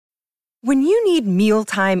When you need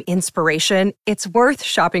mealtime inspiration, it's worth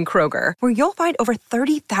shopping Kroger, where you'll find over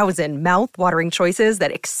 30,000 mouth-watering choices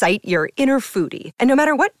that excite your inner foodie. And no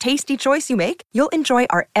matter what tasty choice you make, you'll enjoy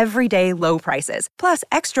our everyday low prices, plus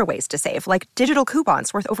extra ways to save, like digital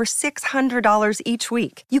coupons worth over $600 each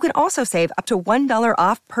week. You can also save up to $1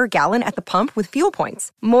 off per gallon at the pump with fuel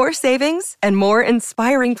points. More savings and more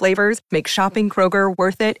inspiring flavors make shopping Kroger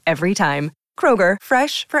worth it every time. Kroger,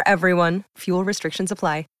 fresh for everyone. Fuel restrictions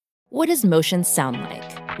apply. What does motion sound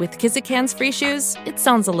like? With Kizikans free shoes, it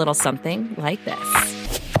sounds a little something like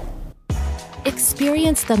this.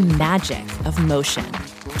 Experience the magic of motion.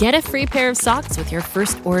 Get a free pair of socks with your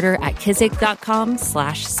first order at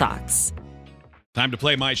kizik.com/socks. Time to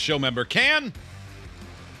play My Show Member Can.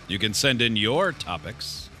 You can send in your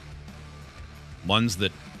topics. Ones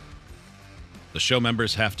that the show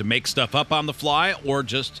members have to make stuff up on the fly or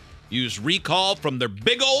just use recall from their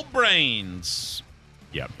big old brains.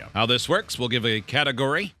 Yep. How this works, we'll give a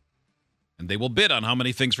category, and they will bid on how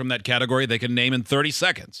many things from that category they can name in 30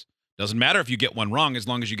 seconds. Doesn't matter if you get one wrong as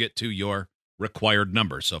long as you get to your required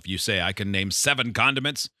number. So if you say, I can name 7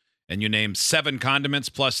 condiments, and you name 7 condiments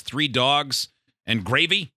plus 3 dogs and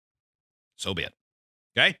gravy, so be it.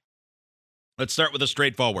 Okay? Let's start with a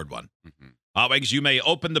straightforward one. Hotwings, you may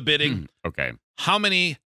open the bidding. Okay. How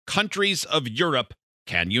many countries of Europe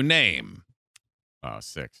can you name?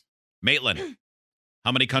 6. Maitland,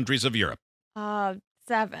 how many countries of Europe?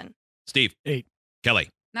 7. Steve. 8. Kelly.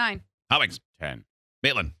 9. Hotwings. 10.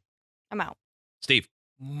 Maitland. I'm out. Steve.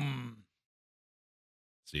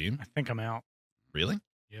 Steve. I think I'm out. Really?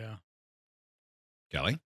 Yeah.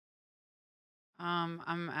 Kelly.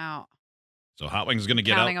 I'm out. So Hotwings is going to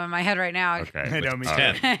get Counting out. them in my head right now. Okay. I know, me too.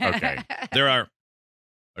 10. Okay. There are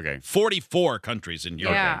Okay. 44 countries in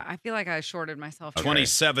Europe. Yeah, I feel like I shorted myself. Okay.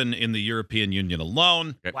 27 in the European Union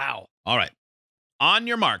alone. Okay. Wow. All right. On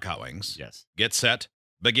your mark, Hotwings. Yes. Get set.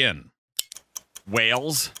 Begin.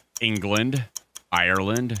 Wales, England,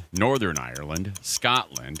 Ireland, Northern Ireland,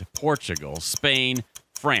 Scotland, Portugal, Spain,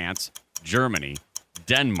 France, Germany,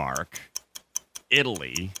 Denmark,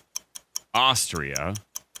 Italy, Austria,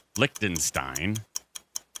 Liechtenstein,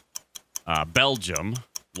 Belgium,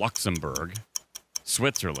 Luxembourg,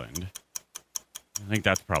 Switzerland. I think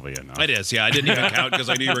that's probably enough. It is. Yeah, I didn't even count because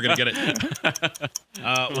I knew you were going to get it.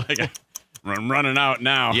 I'm running out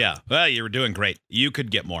now. Yeah. Well, you were doing great. You could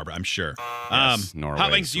get more, but I'm sure. Yes, Norway,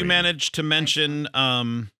 Hotwings, you Sweden. managed to mention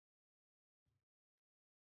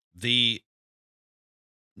the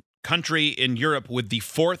country in Europe with the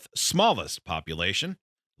 4th smallest population,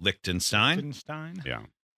 Liechtenstein. Liechtenstein. Yeah.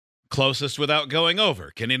 Closest without going over.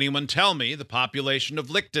 Can anyone tell me the population of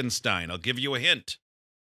Liechtenstein? I'll give you a hint.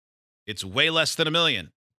 It's way less than 1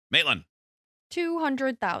 million. Maitland.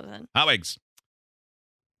 200,000. Hotwings.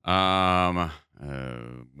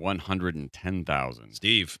 110,000.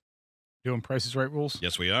 Steve. Doing Price is Right rules?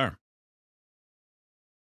 Yes, we are.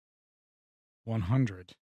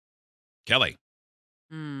 100. Kelly.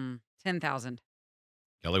 10,000.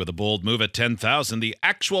 Kelly with a bold move at 10,000. The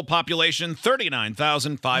actual population,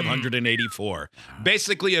 39,584.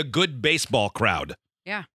 Basically a good baseball crowd.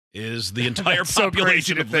 Yeah. Is the entire That's so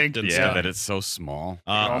crazy population to of think. Liechtenstein. Yeah, that it's so small.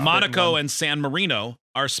 Monaco and San Marino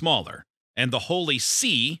are smaller. And the Holy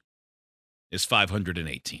See is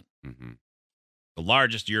 518. Mm-hmm. The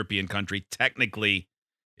largest European country technically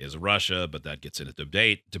is Russia, but that gets into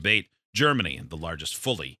debate. Germany, the largest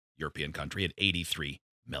fully European country at 83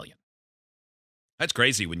 million. That's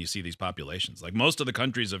crazy when you see these populations. Like most of the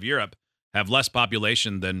countries of Europe have less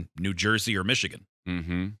population than New Jersey or Michigan.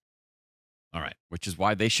 Mm-hmm. All right. Which is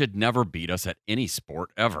why they should never beat us at any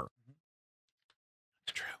sport ever.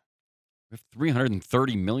 That's true. We have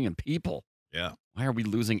 330 million people. Yeah. Why are we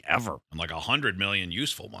losing ever? And like 100 million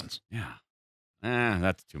useful ones. Yeah.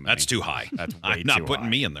 That's too many. That's too high. That's way I'm not too putting high.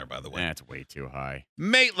 me in there, by the way. That's way too high.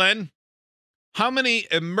 Maitland, how many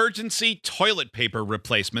emergency toilet paper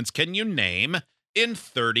replacements can you name in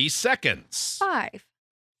 30 seconds? 5.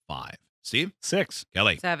 5. Steve? 6.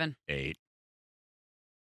 Kelly? 7. 8.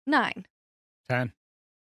 9. 10.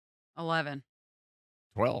 11.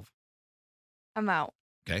 12. I'm out.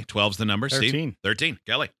 Okay, 12's the number. 13. Steve? 13.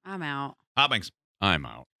 Kelly? I'm out. Hotwings? I'm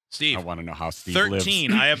out. Steve? I want to know how Steve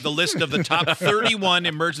 13. lives. I have the list of the top 31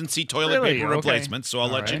 emergency toilet Really? paper Okay. replacements, so I'll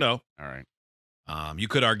All let you right. know. All right. You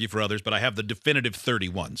could argue for others, but I have the definitive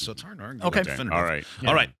 31, so it's hard to argue. Okay. with definitive. All right.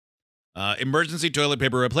 All right. Emergency toilet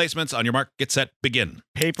paper replacements. On your mark, get set, begin.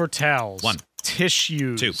 Paper towels. 1.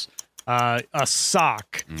 Tissues. 2. A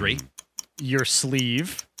sock. 3. Your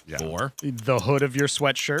sleeve. Yeah. 4. The hood of your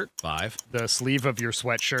sweatshirt. 5. The sleeve of your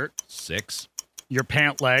sweatshirt. 6. Your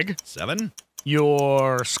pant leg. 7.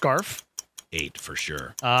 Your scarf. 8 for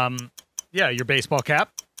sure. Yeah, your baseball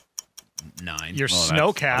cap, 9. your Oh, snow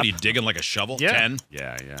What cap, are you digging like a shovel? Yeah. 10,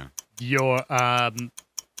 Yeah, yeah. your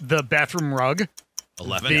the bathroom rug,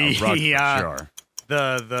 11. The- Rug for Yeah. sure.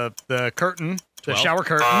 the curtain, the 12. shower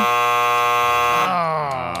curtain.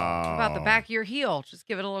 What about the back of your heel? Just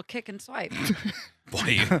give it a little kick and swipe.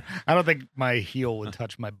 Boy, I don't think my heel would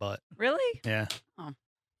touch my butt. Really? Yeah.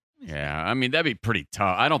 Yeah, I mean, that'd be pretty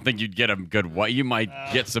tough. I don't think you'd get a good wipe. You might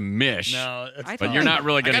get some mish, No, I but thought- you're not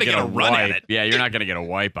really going to gotta get get a a run at wipe. it. Yeah, you're not going to get a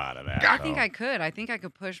wipe out of that. I think so. I could. I think I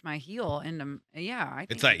could push my heel into. Yeah, I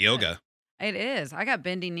think it's I that could. yoga. It is. I got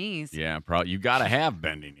bendy knees. Yeah, probably. You got to have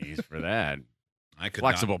bendy knees for that. I could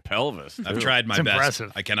Flexible pelvis. not. I've too. tried my It's best.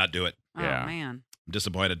 impressive. I cannot do it. Oh Yeah. man. I'm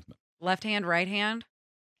disappointed. Left hand, right hand.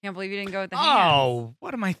 Can't believe you didn't go with the hands. Oh,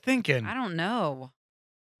 what am I thinking? I don't know.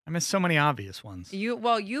 I missed so many obvious ones. You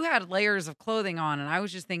had layers of clothing on, and I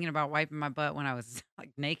was just thinking about wiping my butt when I was like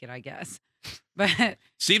naked, I guess. But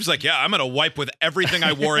Steve's like, yeah, I'm going to wipe with everything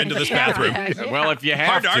I wore into this Yeah, bathroom. yeah. Well, if you have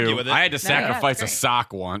Hard to argue with it. I had to No, yeah, sacrifice a great.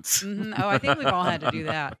 sock once. Mhm. Oh, I think we've all had to do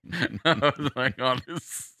that. I was like, oh,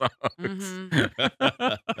 this sucks.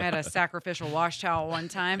 I had a sacrificial wash towel one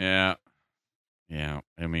time. Yeah. Yeah.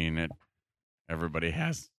 I mean, everybody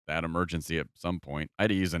has that emergency at some point. I had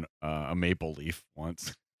to use a maple leaf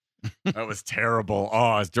once. That was terrible.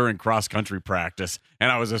 Oh, it was during cross country practice,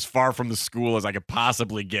 and I was as far from the school as I could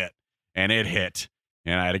possibly get, and it hit.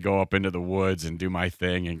 And I had to go up into the woods and do my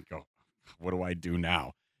thing and go, what do I do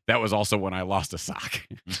now? That was also when I lost a sock.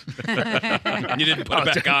 You didn't put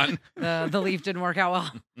it back on. The leaf didn't work out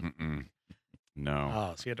well. Mm-mm. No.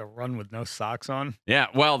 Oh, so you had to run with no socks on? Yeah,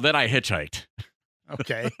 well, then I hitchhiked.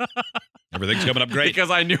 Okay. Everything's coming up great.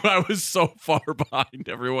 Because I knew I was so far behind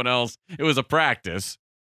everyone else. It was a practice.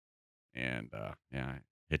 And, yeah, I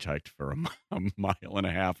hitchhiked for a mile and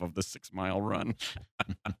a half of the 6-mile run.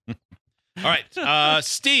 All right,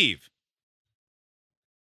 Steve.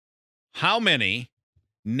 How many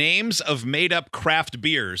names of made-up craft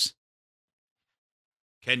beers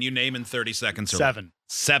can you name in 30 seconds? Or 7.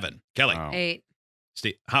 7. Kelly. Wow. 8.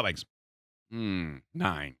 Steve. Hot Wings.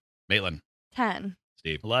 9. Maitland. 10.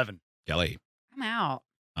 Steve. 11. Kelly. I'm out.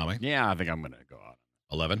 Hot Wings. Yeah, I think I'm going to go out.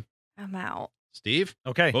 11. I'm out. Steve.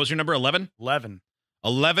 Okay. What was your number? 11? 11.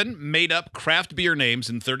 11 made-up craft beer names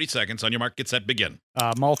in 30 seconds. On your mark, get set, begin.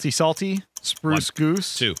 Malty Salty, Spruce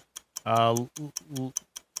Goose, 2,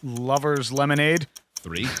 Lover's Lemonade,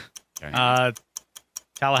 3, Okay.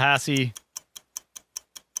 Tallahassee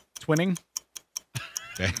Twinning,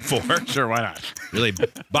 okay, 4. Sure, why not? Really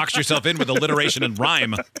boxed yourself in with alliteration and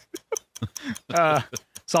rhyme.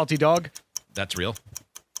 Salty Dog. That's real.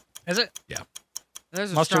 Is it?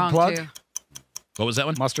 Those are Mustard strong plug? too. What was that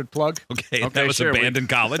one? Mustard Plug. Okay, Okay, that was sure, a band in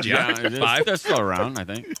college. Yeah, it is- 5. That's still around, I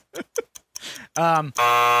think. Did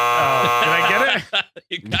I get it?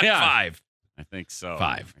 You got Yeah. 5. I think so.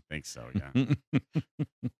 5. I think so, yeah.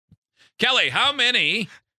 Kelly, how many?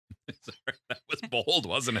 Sorry, that was bold,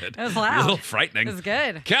 wasn't it? It was A loud. little It frightening. was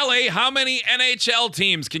good. Kelly, how many NHL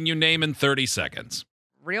teams can you name in 30 seconds?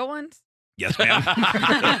 Real ones? Yes, ma'am.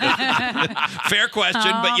 Fair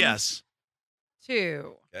question, but yes.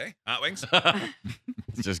 2. Okay, Hot Wings. Let's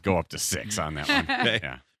just go up to 6 on that one. Okay.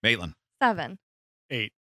 Yeah. Maitland, 7.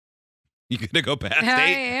 8. you gonna go past I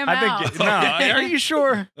 8? am I out. think. No, are you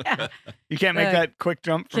sure? You can't make The that quick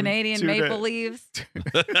jump from Canadian 2 to- maple leaves.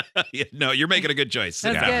 Yeah, no, you're making a good choice.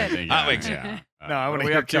 Sit That's down. Yeah, good. I think, Hot Wings. Yeah. No, I what wanna do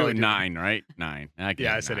we hear up to Kelly do it. 9, right? 9. I can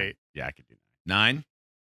Yeah, do I said 9. 8. Yeah, I could do 9,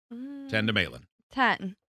 Mm, 10 to Maitland.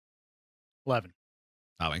 10. 11.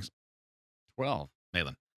 Hot Wings. 12.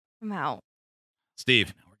 Maitland. I'm out.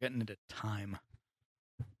 Steve. Now we're getting into time.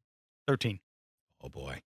 13. Oh,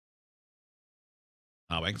 boy.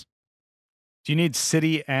 Hot Wings. Do you need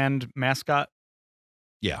city and mascot?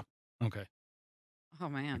 Yeah. Okay. Oh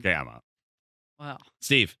man. Okay, I'm out. Well,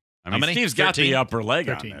 Steve. I How mean, many? Steve's got 13? the upper leg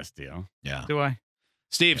 13. on this deal. Yeah. Do I?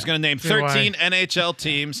 Steve's Yeah. going to name Do 13 NHL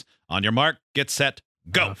teams. On your mark, get set,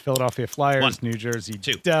 go. Philadelphia Flyers, 1, New Jersey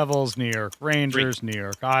 2, Devils, New York Rangers, New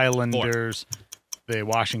York Islanders, the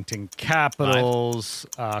Washington Capitals,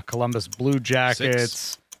 Columbus Blue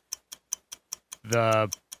Jackets, the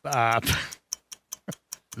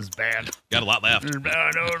this is bad. Got a lot left.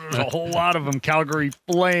 There's a whole lot of them. Calgary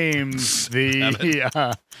Flames, the is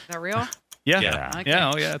that real? yeah, Yeah. Okay.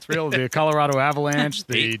 yeah, oh yeah, it's real. The Colorado Avalanche,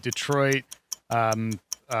 the 8. Detroit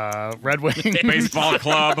Red Wings, Baseball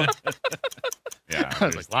club. Yeah. I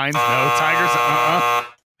was like, Lions, no, Tigers,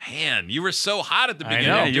 Man, you were so hot at the I beginning.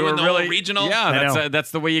 know. you Doing were the really whole regional. Yeah, I know.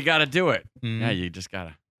 that's the way you got to do it. Mhm. Yeah, you just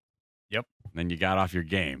gotta. Yep. Then you got off your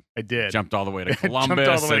game. I did. Jumped all the way to Jumped Columbus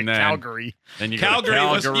all the way and to then Calgary. Then you Calgary go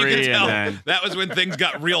to was, you Calgary can tell, and then that was when things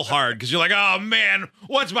got real hard because you're like, oh man,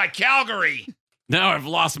 what's my Calgary? now I've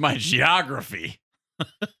lost my geography.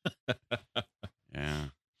 Yeah.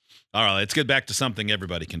 All right, let's get back to something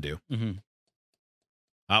everybody can do. Mm-hmm.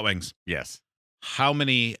 Hot Wings. Yes. How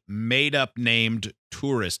many made-up named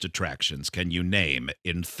tourist attractions can you name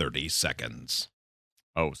in 30 seconds?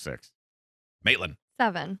 Oh, 6. Maitland.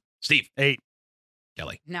 7, Steve. 8.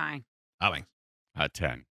 Kelly. 9. Hot Wings.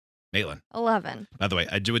 10. Maitland. 11. By the way,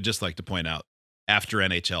 would just like to point out, after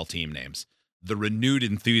NHL team names, the renewed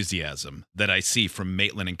enthusiasm that I see from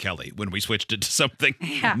Maitland and Kelly when we switched it to something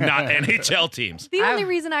Yeah. not NHL teams. The only I've-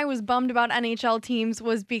 reason I was bummed about NHL teams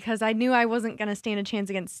was because I knew I wasn't going to stand a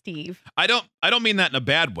chance against Steve. I don't mean that in a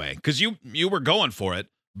bad way, because you were going for it,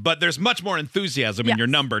 but there's much more enthusiasm in your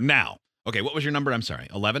Yes. number now. Okay, what was your number? I'm sorry,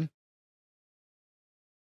 11?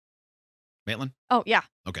 Maitland? Oh, yeah.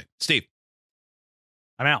 Okay, Steve.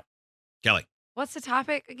 I'm out. Kelly. What's the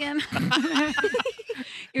topic again?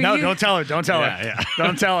 No, don't tell her. Don't tell her. Yeah.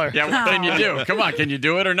 Don't tell her. Yeah, what can you do? Come on, can you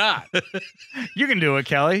do it or not? You can do it,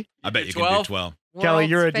 Kelly. I bet you can 12? do 12. Kelly,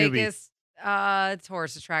 you're a World's fakest,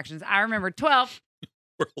 tourist attractions. I remember 12.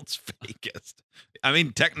 World's fakest. I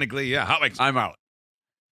mean, technically, yeah. Hot Wings. I'm out.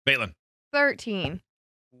 Maitland. 13.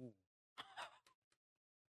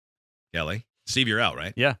 Kelly. Steve, you're out,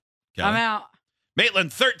 right? Yeah. Kelly. I'm out.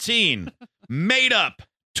 Maitland, 13 made up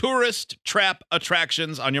tourist trap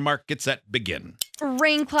attractions. On your mark, get set, begin.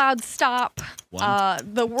 Rain cloud stop.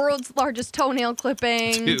 1, The world's largest toenail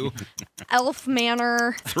clipping. 2, Elf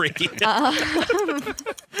Manor. 3,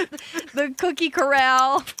 The Cookie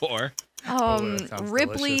Corral. 4, that sounds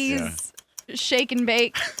Ripley's Shake and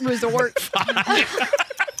Bake Resort.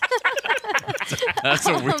 That's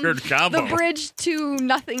a weird combo. The Bridge to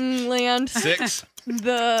Nothing Land. 6,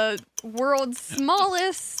 The world's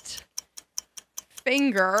smallest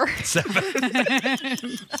finger. 7.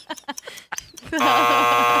 No,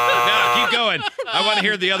 keep going. I want to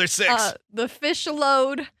hear the other 6. The fish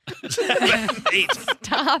load 7, 8.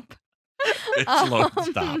 stop. It's low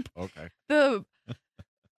stop. Okay. The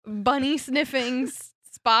bunny sniffing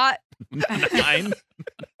spot. 9.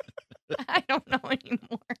 I don't know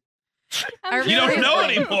anymore. You don't know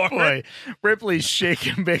anymore. Boy, Ripley's Shake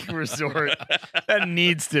and Bake Resort. That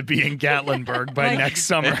needs to be in Gatlinburg by Like- next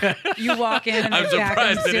summer. You walk in and I'm they back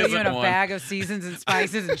surprised it seal you isn't in a one. bag of seasons and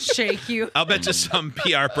spices and shake you. I'll bet you some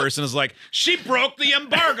PR person is like, she broke the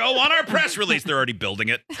embargo on our press release. They're already building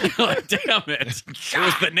it. Damn it. It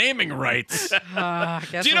was the naming rights. Do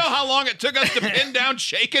you know how long it took us to pin down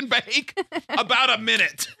Shake and Bake? About a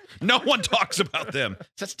minute. No one talks about them. Is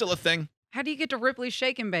that still a thing? How do you get to Ripley's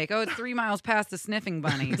Shake and Bake? Oh, it's 3 miles past the sniffing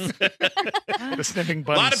bunnies. The sniffing A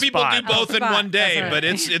bunny lot of people spot. do both in Spot, one day, that's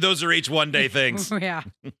right. but those are each one day things. Yeah.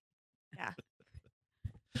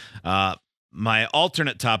 My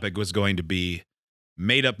alternate topic was going to be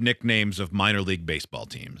made up nicknames of minor league baseball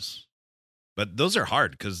teams. But those are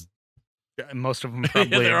hard because Most of them probably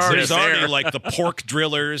they're exist. there's already there. like the pork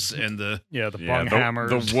drillers and the Yeah, the Yeah, bung the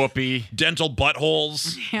hammers. whoopee, dental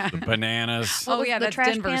buttholes. Yeah. the bananas. Oh, was yeah, the that's trash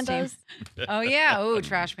Denver's team. pandas. Oh, yeah. Oh,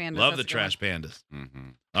 trash pandas. Love the That's a good trash pandas. Mm-hmm.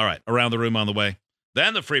 All right, around the room on the way.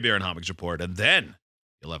 Then the Free Beer and Hot Wings Report. And then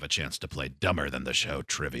you'll have a chance to play Dumber Than the Show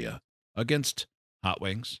trivia against Hot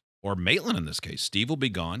Wings or Maitland in this case. Steve will be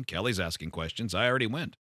gone. Kelly's asking questions. I already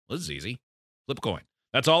went. Well, this is easy. Flip a coin.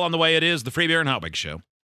 That's all on the way. It is the Free Beer and Hot Wings Show